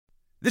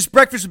This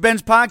Breakfast with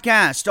Ben's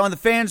podcast on the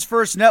Fans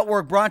First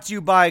Network, brought to you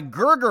by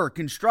Gerger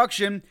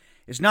Construction.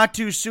 It's not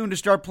too soon to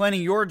start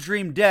planning your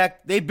dream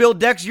deck. They build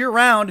decks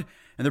year-round,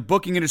 and they're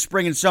booking into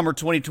spring and summer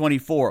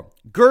 2024.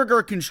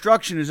 Gerger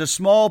Construction is a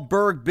small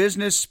burg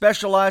business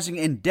specializing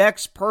in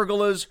decks,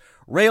 pergolas,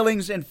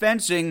 railings, and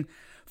fencing.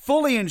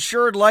 Fully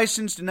insured,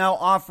 licensed, and now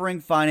offering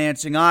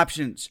financing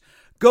options.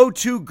 Go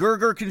to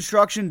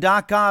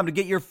GergerConstruction.com to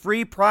get your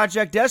free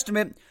project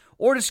estimate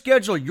or to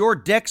schedule your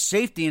deck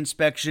safety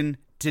inspection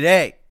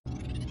today.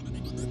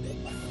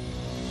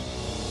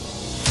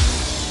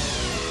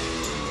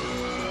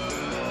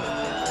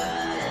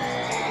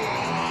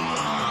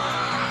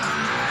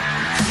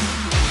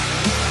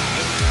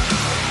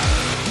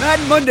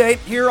 Madden Monday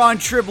here on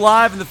Trib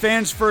Live and the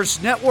Fans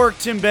First Network.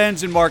 Tim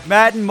Benz and Mark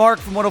Madden. Mark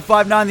from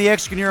 105.9 The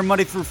X. You can hear him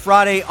Monday through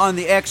Friday on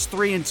the X,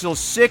 3 until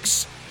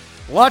 6.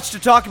 Lots to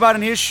talk about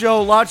in his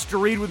show, lots to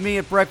read with me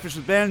at Breakfast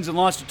with Benz, and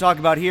lots to talk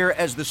about here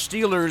as the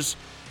Steelers,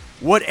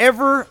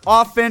 whatever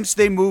offense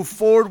they move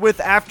forward with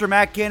after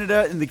Matt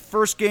Canada in the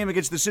first game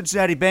against the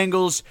Cincinnati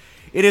Bengals,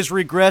 it has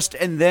regressed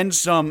and then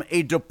some.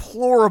 A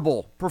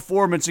deplorable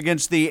performance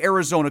against the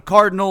Arizona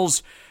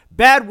Cardinals.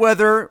 Bad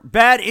weather,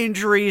 bad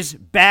injuries,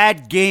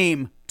 bad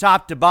game,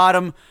 top to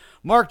bottom.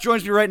 Mark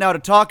joins me right now to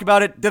talk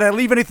about it. Did I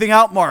leave anything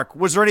out, Mark?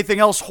 Was there anything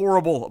else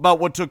horrible about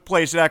what took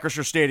place at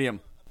Acrisure Stadium?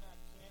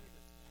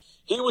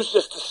 He was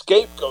just a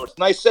scapegoat,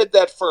 and I said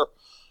that for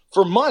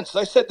months.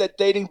 I said that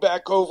dating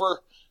back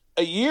over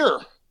a year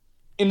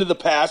into the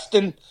past,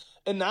 and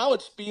now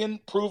it's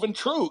being proven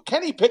true.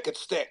 Kenny Pickett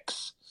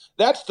stinks.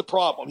 That's the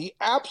problem. He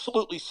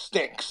absolutely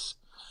stinks.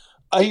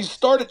 He's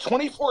started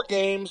 24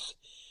 games.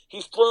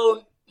 He's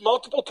thrown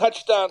multiple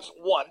touchdowns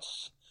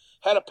once,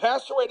 had a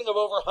passer rating of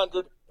over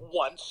 100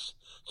 once,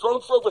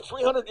 thrown for over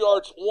 300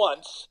 yards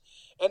once,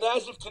 and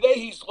as of today,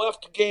 he's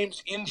left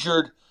games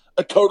injured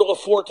a total of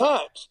 4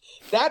 times.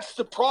 That's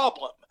the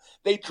problem.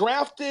 They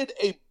drafted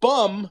a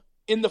bum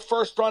in the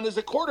first round as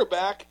a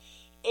quarterback,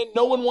 and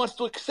no one wants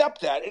to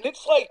accept that. And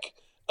it's like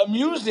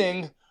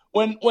amusing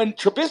when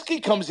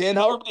Trubisky comes in,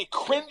 how everybody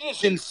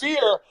cringes in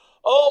fear.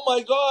 Oh,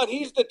 my God,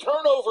 he's the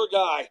turnover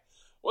guy.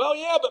 Well,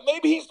 yeah, but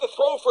maybe he's the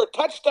throw for a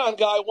touchdown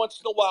guy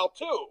once in a while,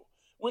 too,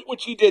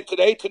 which he did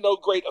today to no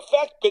great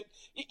effect. But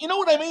you know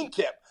what I mean,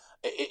 Tim?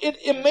 It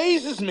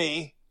amazes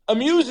me,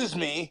 amuses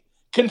me,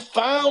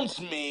 confounds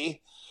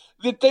me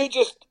that they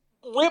just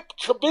rip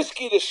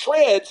Trubisky to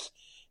shreds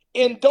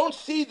and don't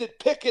see that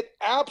Pickett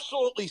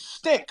absolutely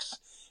stinks.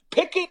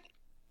 Pickett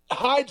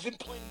hides in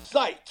plain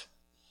sight.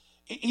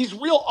 He's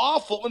real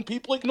awful and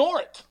people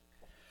ignore it.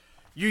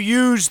 You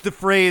used the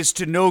phrase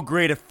to no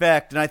great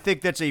effect, and I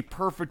think that's a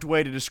perfect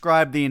way to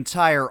describe the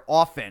entire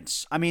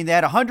offense. I mean, they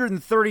had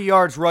 130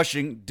 yards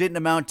rushing, didn't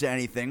amount to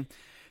anything.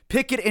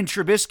 Pickett and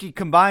Trubisky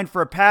combined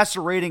for a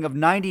passer rating of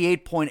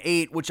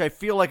 98.8, which I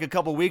feel like a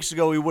couple weeks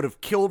ago we would have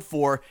killed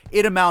for.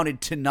 It amounted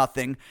to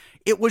nothing.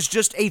 It was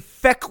just a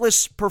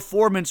feckless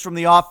performance from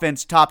the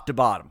offense top to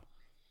bottom.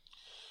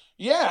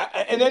 Yeah,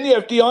 and then you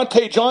have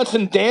Deontay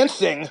Johnson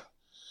dancing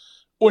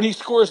when he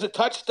scores a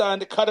touchdown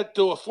to cut it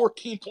to a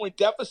 14-point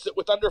deficit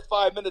with under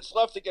 5 minutes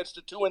left against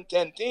a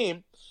 2-10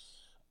 team.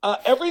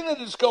 Everything that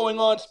is going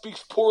on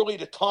speaks poorly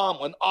to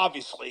Tomlin,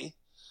 obviously.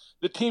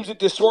 The team's a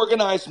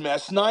disorganized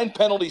mess. 9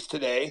 penalties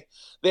today.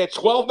 They had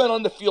 12 men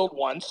on the field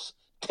once,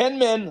 10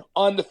 men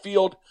on the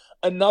field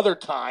another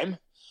time.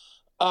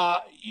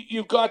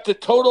 You've got the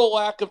total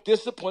lack of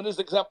discipline as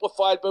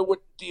exemplified by what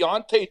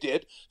Deontay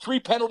did. 3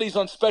 penalties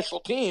on special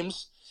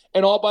teams,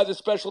 and all by the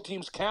special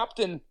teams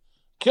captain,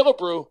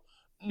 Killebrew,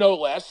 no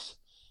less.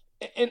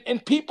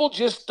 And people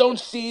just don't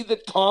see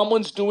that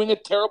Tomlin's doing a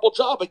terrible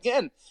job.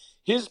 Again,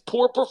 his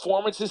poor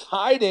performance is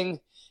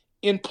hiding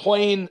in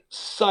plain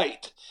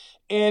sight.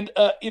 And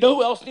you know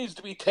who else needs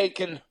to be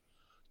taken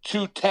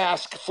to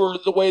task for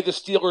the way the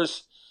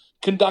Steelers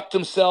conduct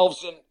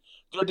themselves and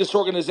their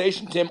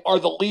disorganization, Tim, are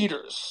the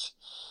leaders.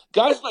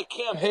 Guys like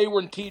Cam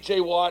Hayward and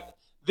TJ Watt,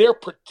 they're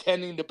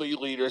pretending to be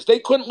leaders. They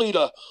couldn't lead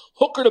a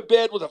hooker to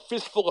bed with a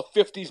fistful of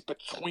 50s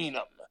between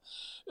them.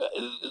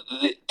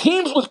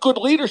 Teams with good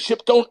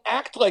leadership don't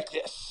act like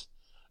this.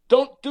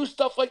 Don't do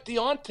stuff like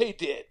Deontay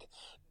did.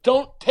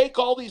 Don't take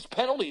all these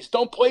penalties.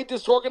 Don't play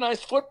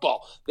disorganized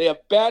football. They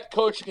have bad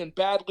coaching and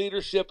bad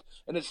leadership,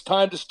 and it's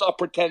time to stop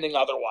pretending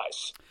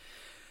otherwise.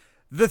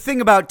 The thing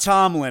about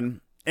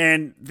Tomlin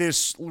and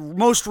this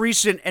most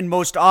recent and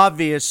most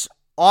obvious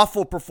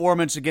awful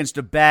performance against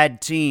a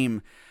bad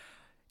team,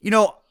 you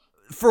know,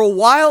 for a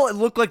while it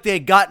looked like they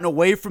had gotten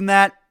away from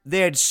that.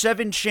 They had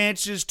 7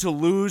 chances to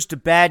lose to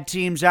bad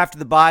teams after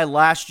the bye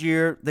last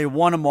year. They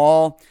won them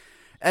all.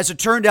 As it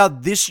turned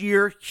out this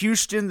year,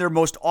 Houston, their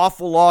most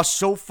awful loss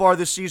so far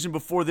this season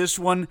before this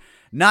one,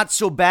 not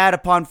so bad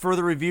upon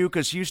further review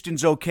because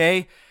Houston's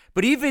okay.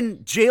 But even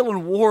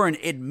Jaylen Warren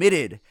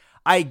admitted,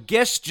 I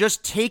guess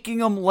just taking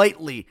them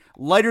lightly,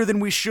 lighter than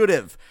we should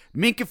have.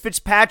 Minkah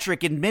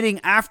Fitzpatrick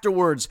admitting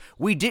afterwards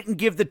we didn't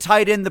give the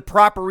tight end the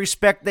proper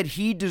respect that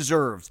he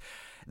deserved.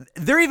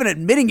 They're even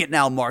admitting it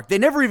now, Mark. They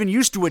never even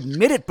used to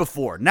admit it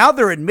before. Now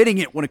they're admitting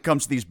it when it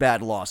comes to these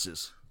bad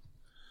losses.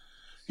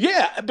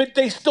 Yeah, but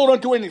they still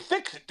don't do anything to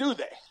fix it, do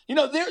they?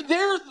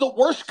 They're the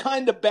worst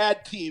kind of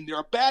bad team. They're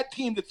a bad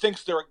team that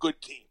thinks they're a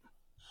good team.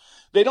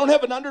 They don't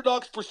have an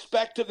underdog's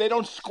perspective. They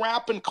don't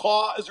scrap and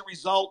claw as a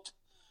result.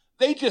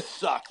 They just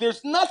suck.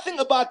 There's nothing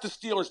about the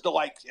Steelers to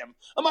like, Tim.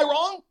 Am I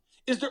wrong?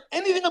 Is there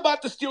anything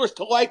about the Steelers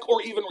to like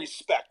or even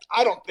respect?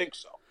 I don't think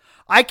so.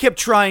 I kept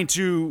trying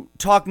to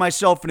talk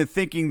myself into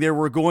thinking they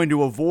were going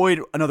to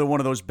avoid another one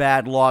of those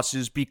bad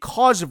losses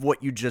because of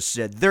what you just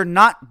said. They're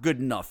not good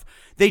enough.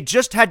 They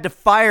just had to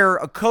fire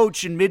a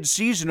coach in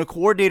midseason, a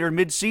coordinator in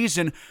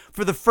midseason,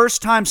 for the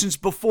first time since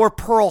before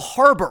Pearl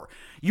Harbor.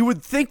 You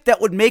would think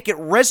that would make it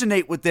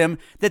resonate with them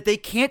that they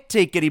can't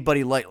take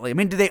anybody lightly. I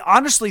mean, do they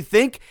honestly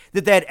think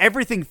that they had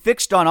everything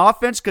fixed on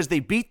offense because they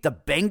beat the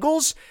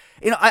Bengals?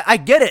 I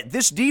get it.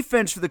 This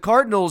defense for the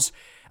Cardinals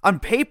on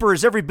paper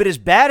is every bit as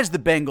bad as the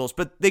Bengals,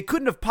 but they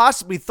couldn't have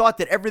possibly thought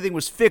that everything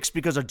was fixed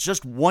because of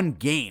just one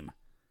game.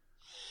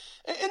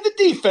 And the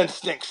defense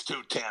stinks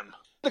too, Tim.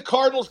 The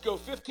Cardinals go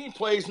 15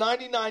 plays,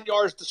 99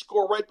 yards to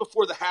score right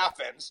before the half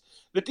ends.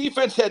 The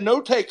defense had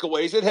no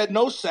takeaways. It had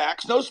no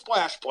sacks, no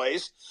splash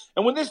plays.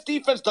 And when this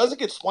defense doesn't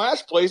get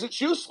splash plays, it's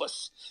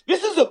useless.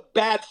 This is a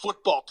bad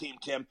football team,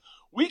 Tim.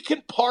 We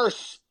can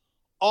parse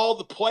all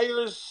the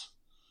players,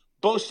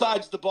 both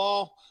sides of the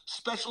ball,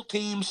 special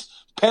teams,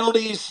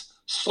 penalties,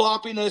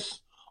 sloppiness,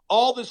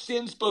 all the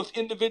sins, both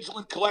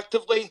individually and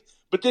collectively.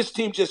 But this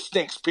team just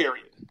stinks,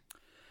 period.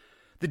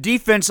 The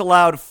defense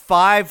allowed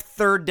 5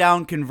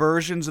 third-down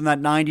conversions in that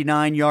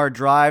 99-yard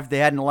drive. They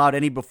hadn't allowed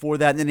any before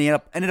that, and then they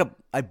ended up,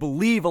 I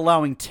believe,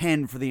 allowing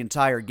 10 for the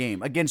entire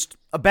game against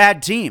a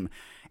bad team.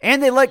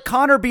 And they let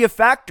Connor be a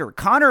factor.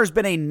 Connor has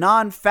been a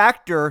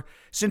non-factor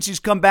since he's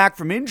come back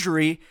from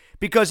injury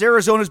because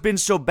Arizona's been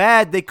so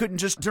bad they couldn't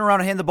just turn around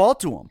and hand the ball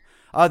to him.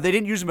 They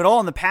didn't use him at all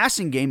in the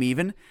passing game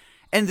even,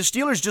 and the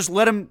Steelers just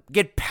let him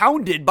get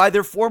pounded by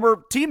their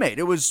former teammate.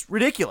 It was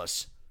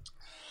ridiculous.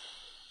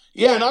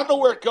 Yeah, and I don't know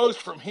where it goes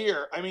from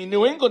here. I mean,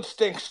 New England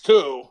stinks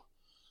too.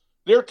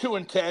 They're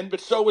 2-10,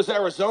 but so was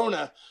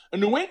Arizona. And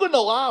New England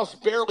allows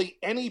barely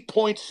any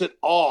points at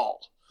all.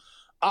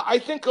 I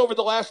think over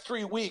the last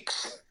 3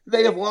 weeks,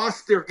 they have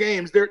lost their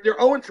games. They're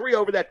 0-3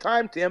 over that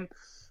time, Tim,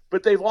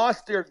 but they've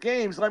lost their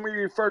games. Let me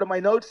refer to my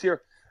notes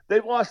here.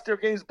 They've lost their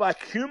games by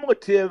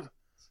cumulative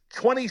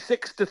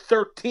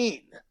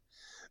 26-13.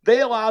 They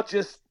allow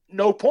just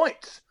no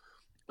points.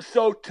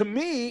 So to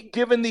me,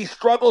 given the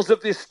struggles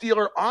of this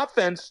Steeler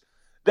offense,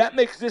 that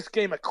makes this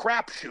game a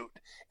crapshoot.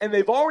 And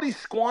they've already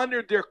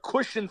squandered their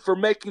cushion for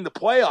making the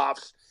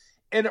playoffs,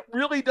 and it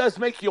really does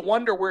make you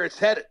wonder where it's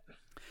headed.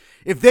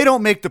 If they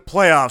don't make the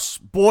playoffs,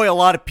 boy, a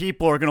lot of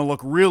people are going to look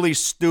really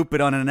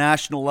stupid on a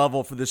national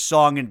level for this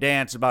song and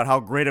dance about how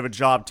great of a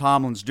job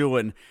Tomlin's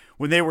doing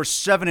when they were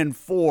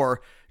 7-4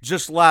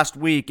 just last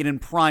week and in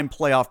prime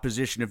playoff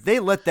position. If they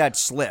let that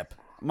slip,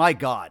 my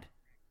God.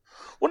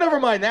 Well,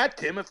 never mind that,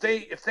 Tim. If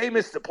they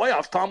miss the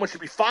playoffs, Tomlin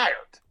should be fired.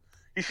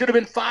 He should have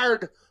been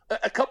fired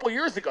a couple of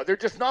years ago. They're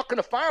just not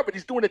going to fire him, but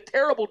he's doing a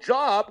terrible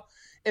job,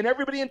 and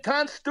everybody in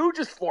town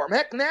stooges for him.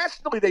 Heck,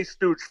 nationally they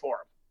stooge for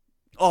him.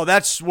 Oh,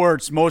 that's where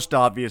it's most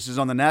obvious is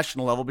on the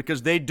national level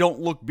because they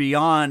don't look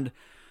beyond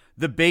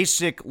the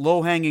basic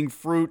low-hanging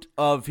fruit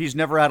of he's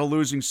never had a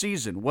losing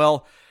season.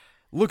 Well,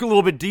 look a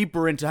little bit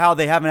deeper into how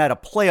they haven't had a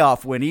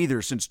playoff win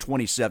either since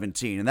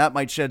 2017, and that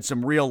might shed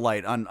some real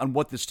light on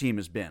what this team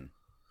has been.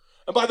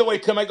 And by the way,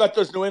 Tim, I got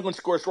those New England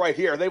scores right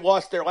here. They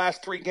lost their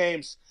last 3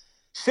 games,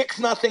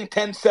 6-0,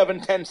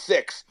 10-7,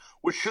 10-6,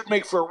 which should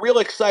make for a real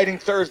exciting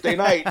Thursday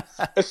night,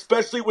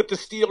 especially with the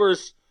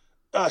Steelers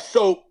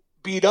so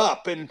beat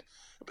up.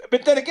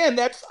 But then again,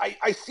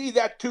 I see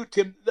that too,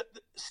 Tim. The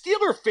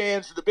Steeler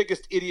fans are the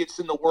biggest idiots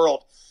in the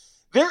world.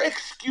 They're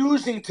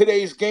excusing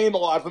today's game, a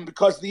lot of them,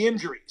 because of the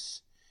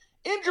injuries.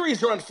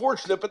 Injuries are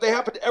unfortunate, but they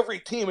happen to every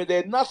team, and they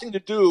had nothing to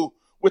do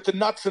with the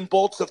nuts and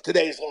bolts of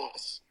today's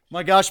loss.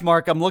 My gosh,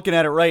 Mark, I'm looking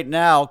at it right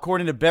now.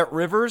 According to Bet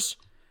Rivers,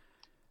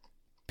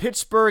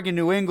 Pittsburgh and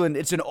New England,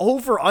 it's an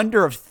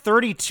over-under of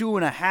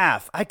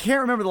 32.5. I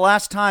can't remember the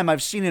last time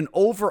I've seen an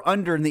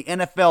over-under in the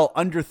NFL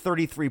under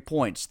 33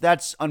 points.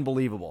 That's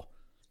unbelievable.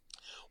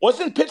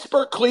 Wasn't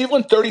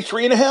Pittsburgh-Cleveland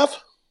 33.5?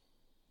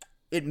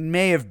 It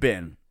may have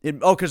been.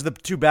 Because the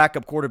 2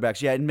 backup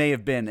quarterbacks. Yeah, it may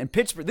have been. And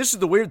Pittsburgh, this is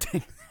the weird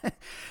thing.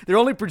 They're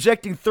only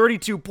projecting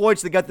 32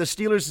 points. They got the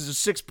Steelers as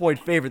a 6-point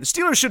favorite. The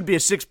Steelers should be a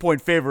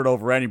 6-point favorite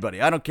over anybody.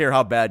 I don't care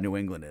how bad New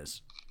England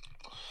is.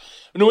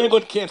 New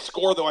England can't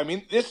score, though. I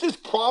mean, this is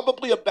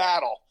probably a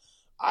battle.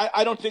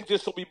 I don't think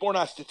this will be borne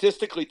out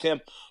statistically,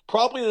 Tim.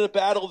 Probably the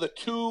battle of the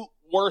 2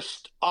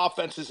 worst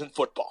offenses in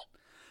football.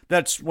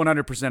 That's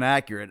 100%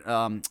 accurate.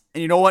 And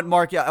you know what,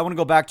 Mark? Yeah, I want to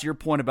go back to your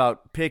point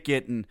about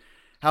Pickett and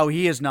how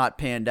he has not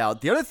panned out.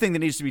 The other thing that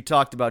needs to be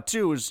talked about,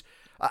 too, is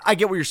I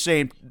get what you're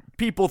saying.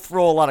 People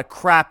throw a lot of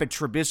crap at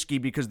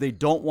Trubisky because they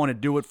don't want to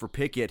do it for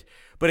Pickett.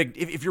 But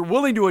if you're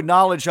willing to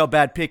acknowledge how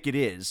bad Pickett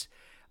is,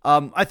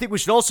 I think we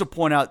should also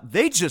point out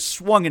they just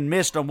swung and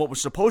missed on what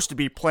was supposed to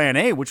be plan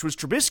A, which was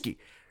Trubisky.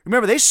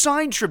 Remember, they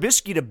signed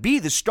Trubisky to be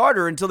the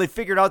starter until they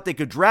figured out they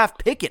could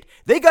draft Pickett.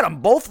 They got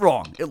them both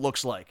wrong, it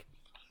looks like.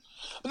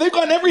 They've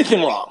gotten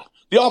everything wrong.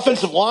 The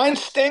offensive line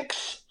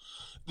stinks.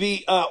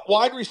 The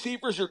wide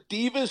receivers are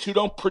divas who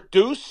don't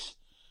produce.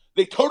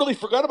 They totally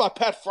forgot about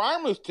Pat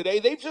Freiermuth today.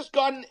 They've just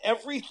gotten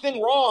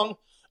everything wrong,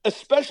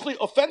 especially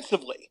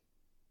offensively.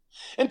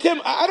 And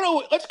Tim, I don't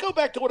know. Let's go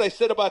back to what I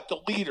said about the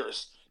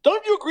leaders.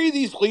 Don't you agree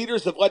these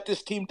leaders have let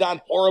this team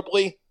down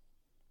horribly?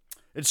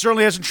 It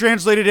certainly hasn't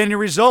translated any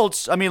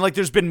results. I mean, like,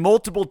 there's been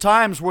multiple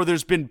times where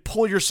there's been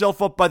pull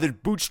yourself up by the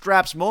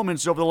bootstraps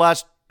moments over the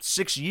last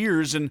 6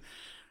 years, and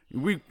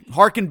we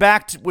harken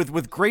back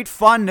with great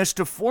fondness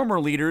to former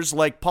leaders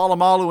like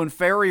Polamalu and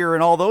Ferrier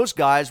and all those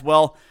guys.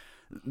 Well,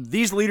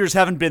 these leaders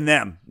haven't been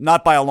them,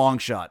 not by a long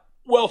shot.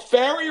 Well,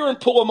 Ferrier and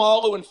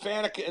Polamalu and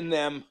Faneca and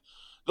them,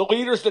 the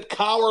leaders that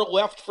Cowher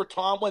left for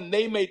Tomlin,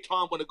 they made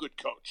Tomlin a good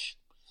coach.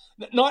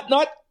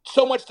 Not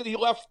so much that he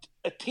left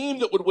a team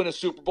that would win a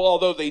Super Bowl,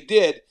 although they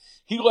did.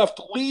 He left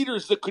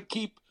leaders that could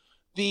keep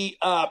the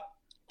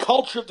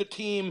culture of the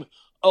team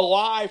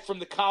alive from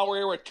the Cowher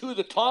era to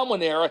the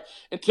Tomlin era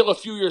until a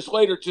few years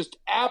later just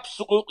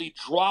absolutely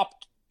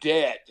dropped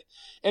dead.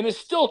 And is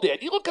still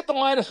dead. You look at the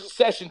line of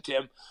succession,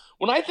 Tim.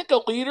 When I think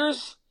of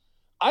leaders,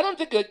 I don't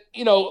think of,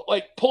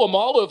 like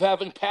Polamalu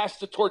having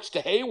passed the torch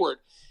to Hayward.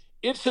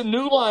 It's a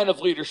new line of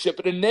leadership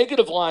and a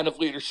negative line of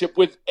leadership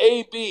with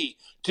AB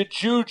to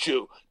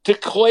Juju to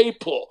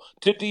Claypool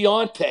to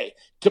Deontay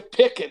to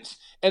Pickens,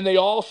 and they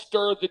all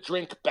stir the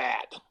drink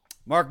bad.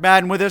 Mark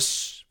Madden with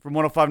us from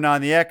 105.9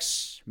 The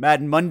X,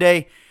 Madden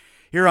Monday,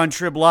 here on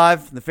Trib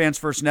Live, the Fans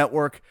First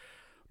Network.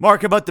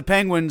 Mark, about the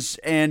Penguins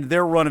and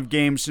their run of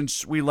games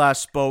since we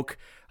last spoke,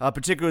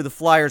 particularly the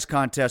Flyers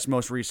contest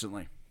most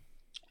recently?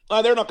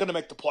 They're not going to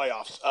make the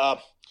playoffs,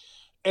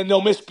 and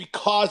they'll miss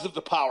because of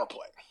the power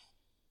play.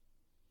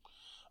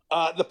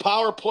 The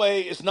power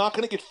play is not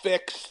going to get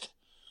fixed.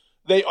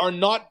 They are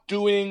not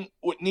doing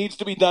what needs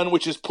to be done,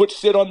 which is put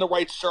Sid on the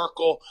right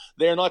circle.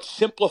 They are not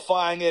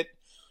simplifying it,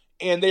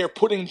 and they are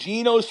putting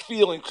Gino's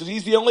feelings, because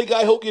he's the only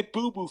guy who'll get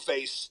boo-boo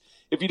face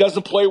if he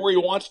doesn't play where he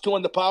wants to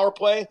on the power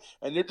play,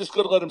 and they're just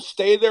going to let him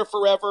stay there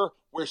forever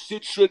where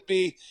Sid should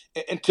be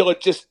until it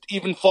just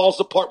even falls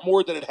apart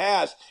more than it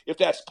has, if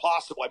that's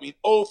possible. I mean,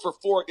 0 for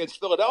 4 against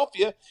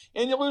Philadelphia,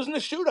 and you're losing the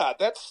shootout.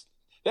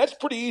 That's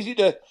pretty easy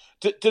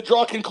to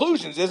draw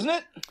conclusions, isn't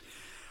it?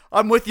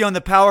 I'm with you on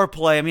the power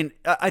play. I mean,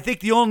 I think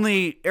the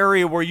only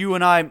area where you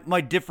and I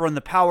might differ on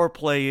the power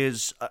play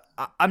is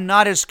I'm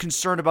not as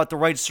concerned about the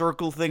right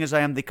circle thing as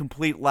I am the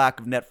complete lack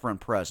of net front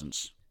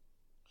presence.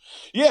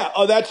 Yeah,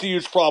 that's a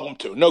huge problem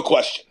too, no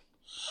question.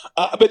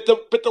 But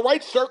the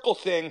right circle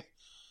thing,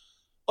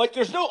 like,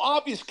 there's no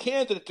obvious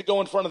candidate to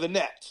go in front of the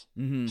net.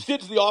 Mm-hmm.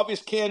 Sid's the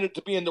obvious candidate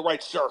to be in the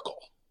right circle.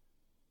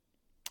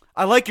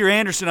 I like your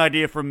Anderson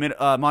idea from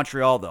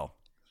Montreal, though.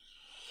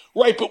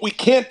 Right, but we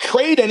can't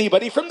trade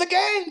anybody from the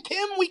gang,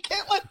 Tim. We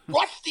can't let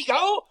Rusty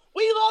go.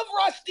 We love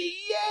Rusty.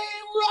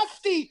 Yay,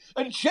 Rusty.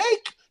 And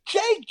Jake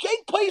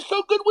plays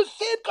so good with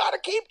Sid. Gotta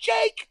keep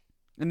Jake.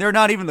 And they're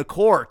not even the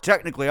core,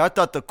 technically. I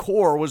thought the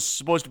core was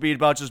supposed to be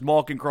about just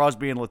Malkin,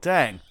 Crosby, and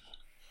Letang.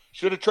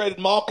 Should have traded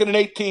Malkin in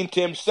 18,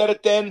 Tim. Said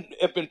it then.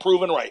 It's been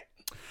proven right.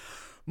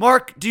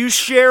 Mark, do you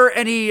share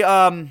any...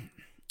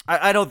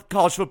 I know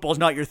college football is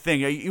not your thing.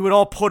 You would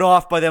all put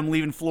off by them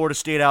leaving Florida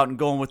State out and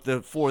going with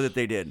the 4 that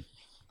they did.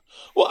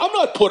 Well, I'm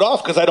not put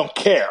off because I don't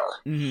care.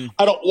 Mm-hmm.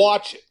 I don't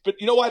watch it. But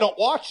you know why I don't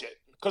watch it?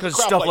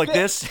 Because stuff like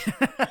this?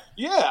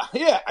 Yeah.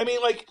 I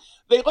mean, like,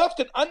 they left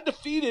an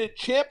undefeated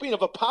champion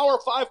of a Power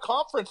 5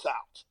 conference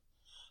out.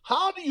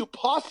 How do you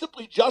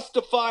possibly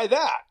justify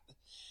that?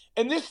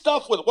 And this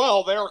stuff with,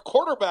 their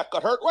quarterback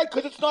got hurt, right,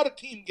 because it's not a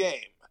team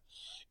game.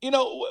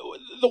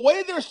 The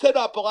way they're set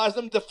up allows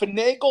them to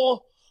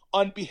finagle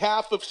on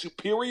behalf of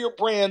superior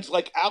brands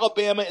like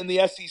Alabama and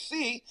the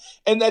SEC,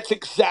 and that's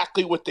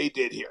exactly what they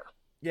did here.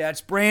 Yeah,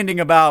 it's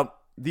branding about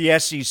the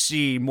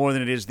SEC more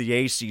than it is the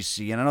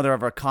ACC, and I know they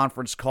have a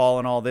conference call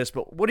and all this,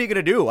 but what are you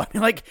going to do? I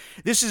mean, like,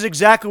 this is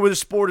exactly where the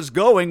sport is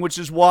going, which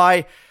is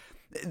why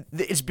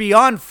it's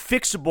beyond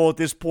fixable at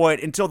this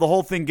point until the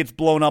whole thing gets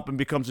blown up and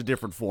becomes a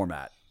different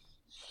format.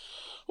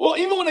 Well,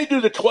 even when they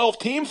do the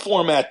 12-team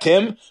format,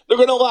 Tim, they're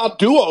going to allow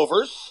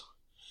do-overs.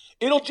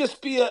 It'll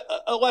just be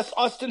a less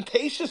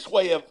ostentatious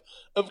way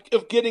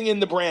of getting in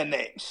the brand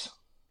names.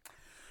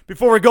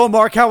 Before we go,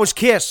 Mark, how was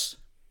Kiss?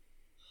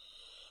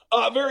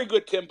 Very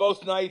good, Tim,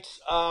 both nights.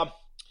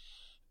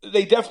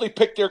 They definitely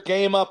picked their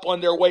game up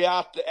on their way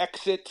out the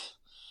exit.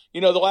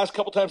 The last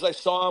couple times I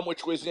saw them,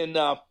 which was in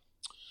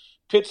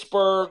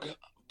Pittsburgh.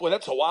 Boy,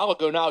 that's a while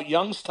ago now.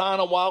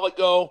 Youngstown a while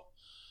ago.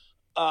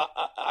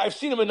 I've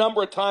seen them a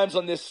number of times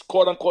on this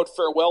quote-unquote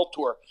farewell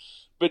tour.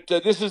 But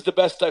this is the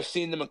best I've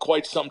seen them in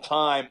quite some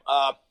time.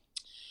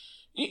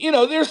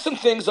 There's some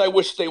things I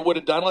wish they would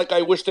have done. Like,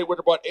 I wish they would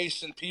have brought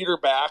Ace and Peter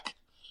back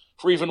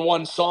for even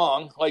one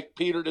song. Like,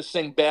 Peter to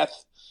sing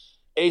Beth,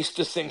 Ace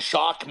to sing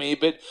Shock Me.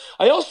 But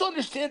I also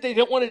understand they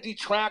didn't want to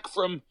detract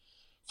from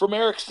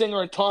Eric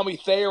Singer and Tommy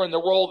Thayer and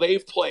the role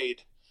they've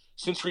played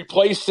since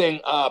replacing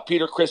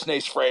Peter Chris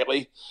Nace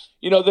Fraley.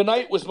 The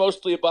night was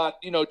mostly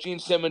about, Gene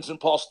Simmons and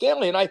Paul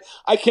Stanley, and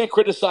I can't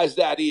criticize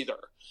that either.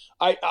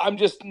 I'm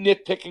just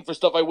nitpicking for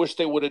stuff I wish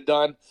they would have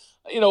done.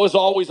 As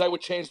always, I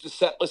would change the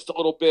set list a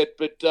little bit,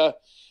 but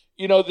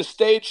the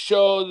stage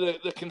show,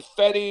 the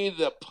confetti,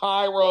 the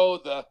pyro,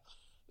 the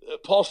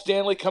Paul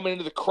Stanley coming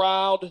into the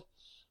crowd.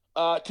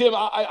 Tim,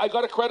 I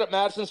got to credit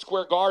Madison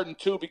Square Garden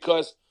too,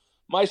 because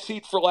my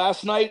seat for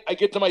last night, I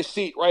get to my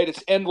seat, right?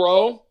 It's end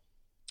row.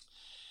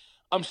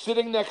 I'm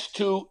sitting next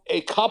to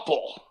a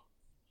couple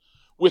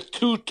with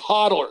 2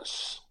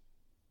 toddlers.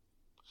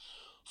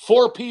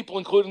 4 people,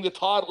 including the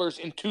toddlers,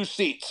 in 2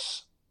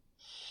 seats.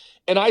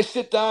 And I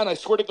sit down, I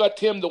swear to God,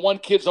 Tim, the one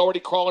kid's already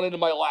crawling into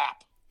my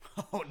lap.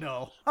 Oh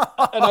no.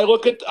 And I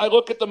look at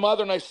the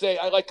mother and I say,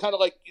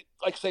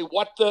 say,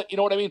 what the, you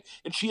know what I mean?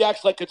 And she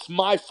acts like it's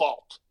my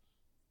fault.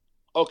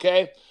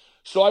 Okay?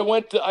 So I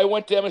went to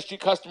MSG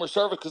customer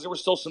service because there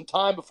was still some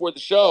time before the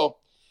show.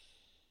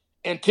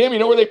 And Tim, you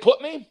know where they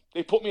put me?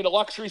 They put me in a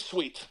luxury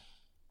suite.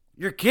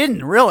 You're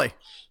kidding, really?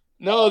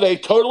 No, they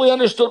totally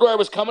understood where I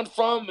was coming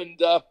from, and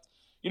it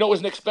was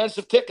an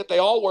expensive ticket. They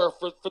all were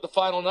for the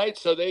final night,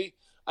 so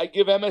I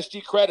give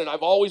MSG credit.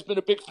 I've always been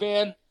a big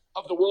fan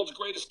of the world's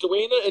greatest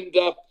arena,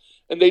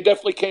 and they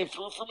definitely came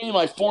through for me.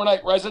 My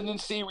 4-night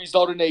residency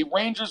resulted in a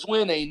Rangers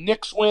win, a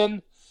Knicks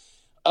win,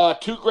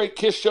 2 great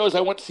Kiss shows.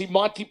 I went to see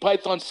Monty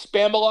Python's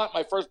Spamalot,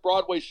 my first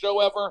Broadway show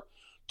ever.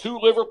 2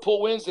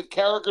 Liverpool wins at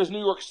Carragher's, New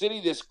York City,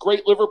 this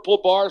great Liverpool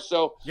bar.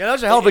 So yeah, that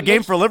was a hell of a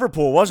game for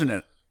Liverpool, wasn't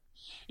it?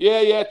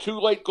 Yeah, 2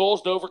 late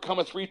goals to overcome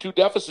a 3-2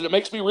 deficit. It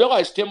makes me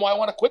realize, Tim, why I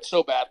want to quit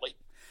so badly.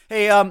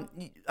 Hey,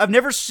 I've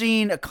never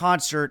seen a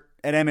concert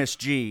at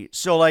MSG,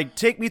 so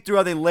take me through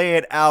how they lay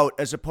it out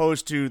as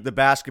opposed to the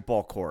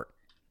basketball court.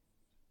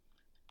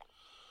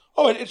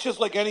 Oh, it's just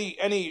like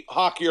any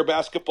hockey or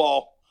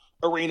basketball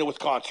arena with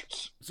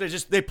concerts. So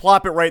they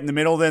plop it right in the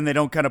middle, then they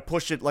don't kind of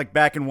push it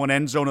back in one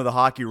end zone of the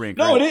hockey rink.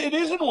 No, right? it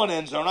is in one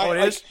end zone. Oh,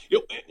 it is?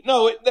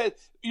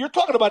 You're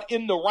talking about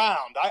in the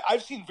round.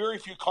 I've seen very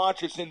few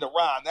concerts in the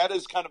round. That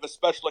is kind of a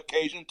special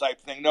occasion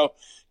type thing. No,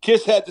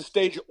 Kiss had the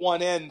stage at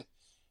one end,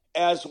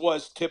 as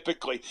was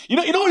typically. You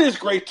know what is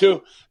great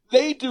too?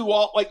 They do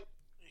all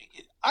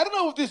I don't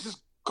know if this is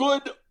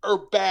good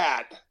or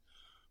bad,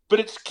 but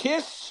it's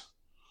Kiss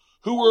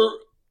who were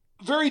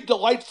very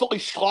delightfully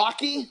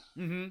schlocky.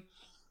 Mm-hmm.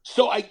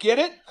 So I get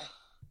it.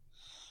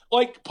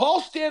 Like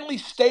Paul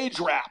Stanley's stage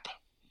rap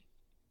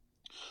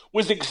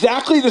was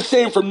exactly the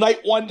same from night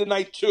 1 to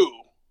night 2,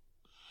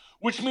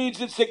 which means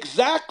it's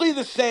exactly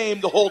the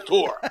same the whole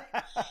tour.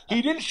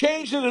 He didn't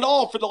change it at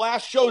all for the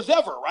last shows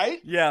ever, right?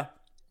 Yeah.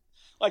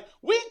 Like,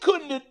 we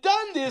couldn't have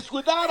done this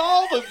without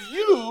all of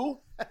you.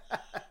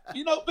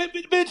 But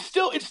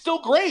it's still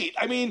great.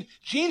 I mean,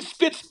 Gene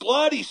spits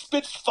blood, he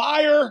spits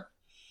fire.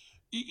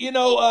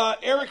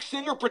 Eric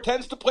Singer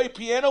pretends to play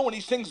piano when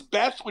he sings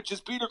Beth, which is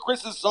Peter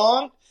Criss's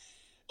song.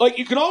 Like,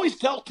 you can always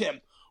tell,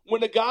 Tim,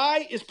 when a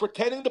guy is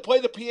pretending to play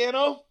the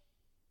piano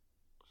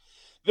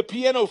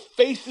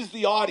faces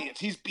the audience.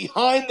 He's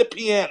behind the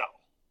piano.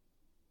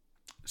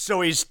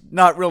 So he's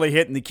not really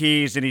hitting the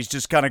keys, and he's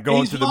just kind of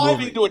going through the movie. He's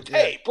living to a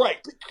tape,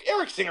 right.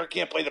 Eric Singer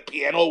can't play the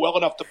piano well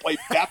enough to play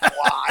Beth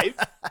live.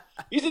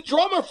 He's a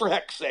drummer, for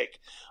heck's sake.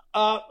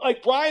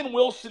 Like Brian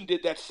Wilson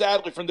did that,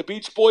 sadly, from the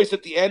Beach Boys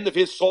at the end of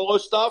his solo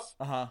stuff.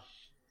 Uh-huh.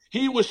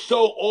 He was so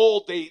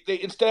old, they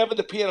instead of having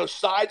the piano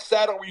side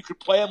saddle where you could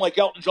play him like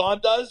Elton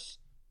John does,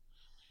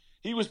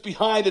 he was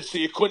behind it so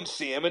you couldn't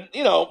see him. And,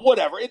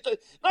 whatever.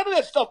 None of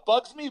that stuff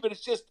bugs me, but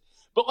it's just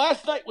 – but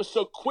last night was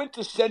so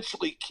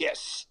quintessentially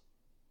Kiss.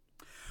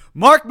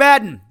 Mark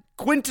Madden,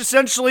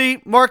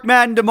 quintessentially Mark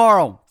Madden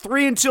tomorrow.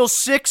 3 until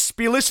 6.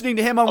 Be listening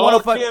to him on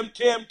 105.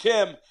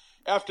 Tim.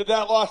 After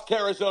that loss to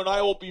Arizona,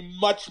 I will be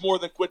much more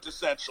than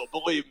quintessential.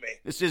 Believe me.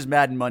 This is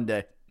Madden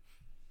Monday.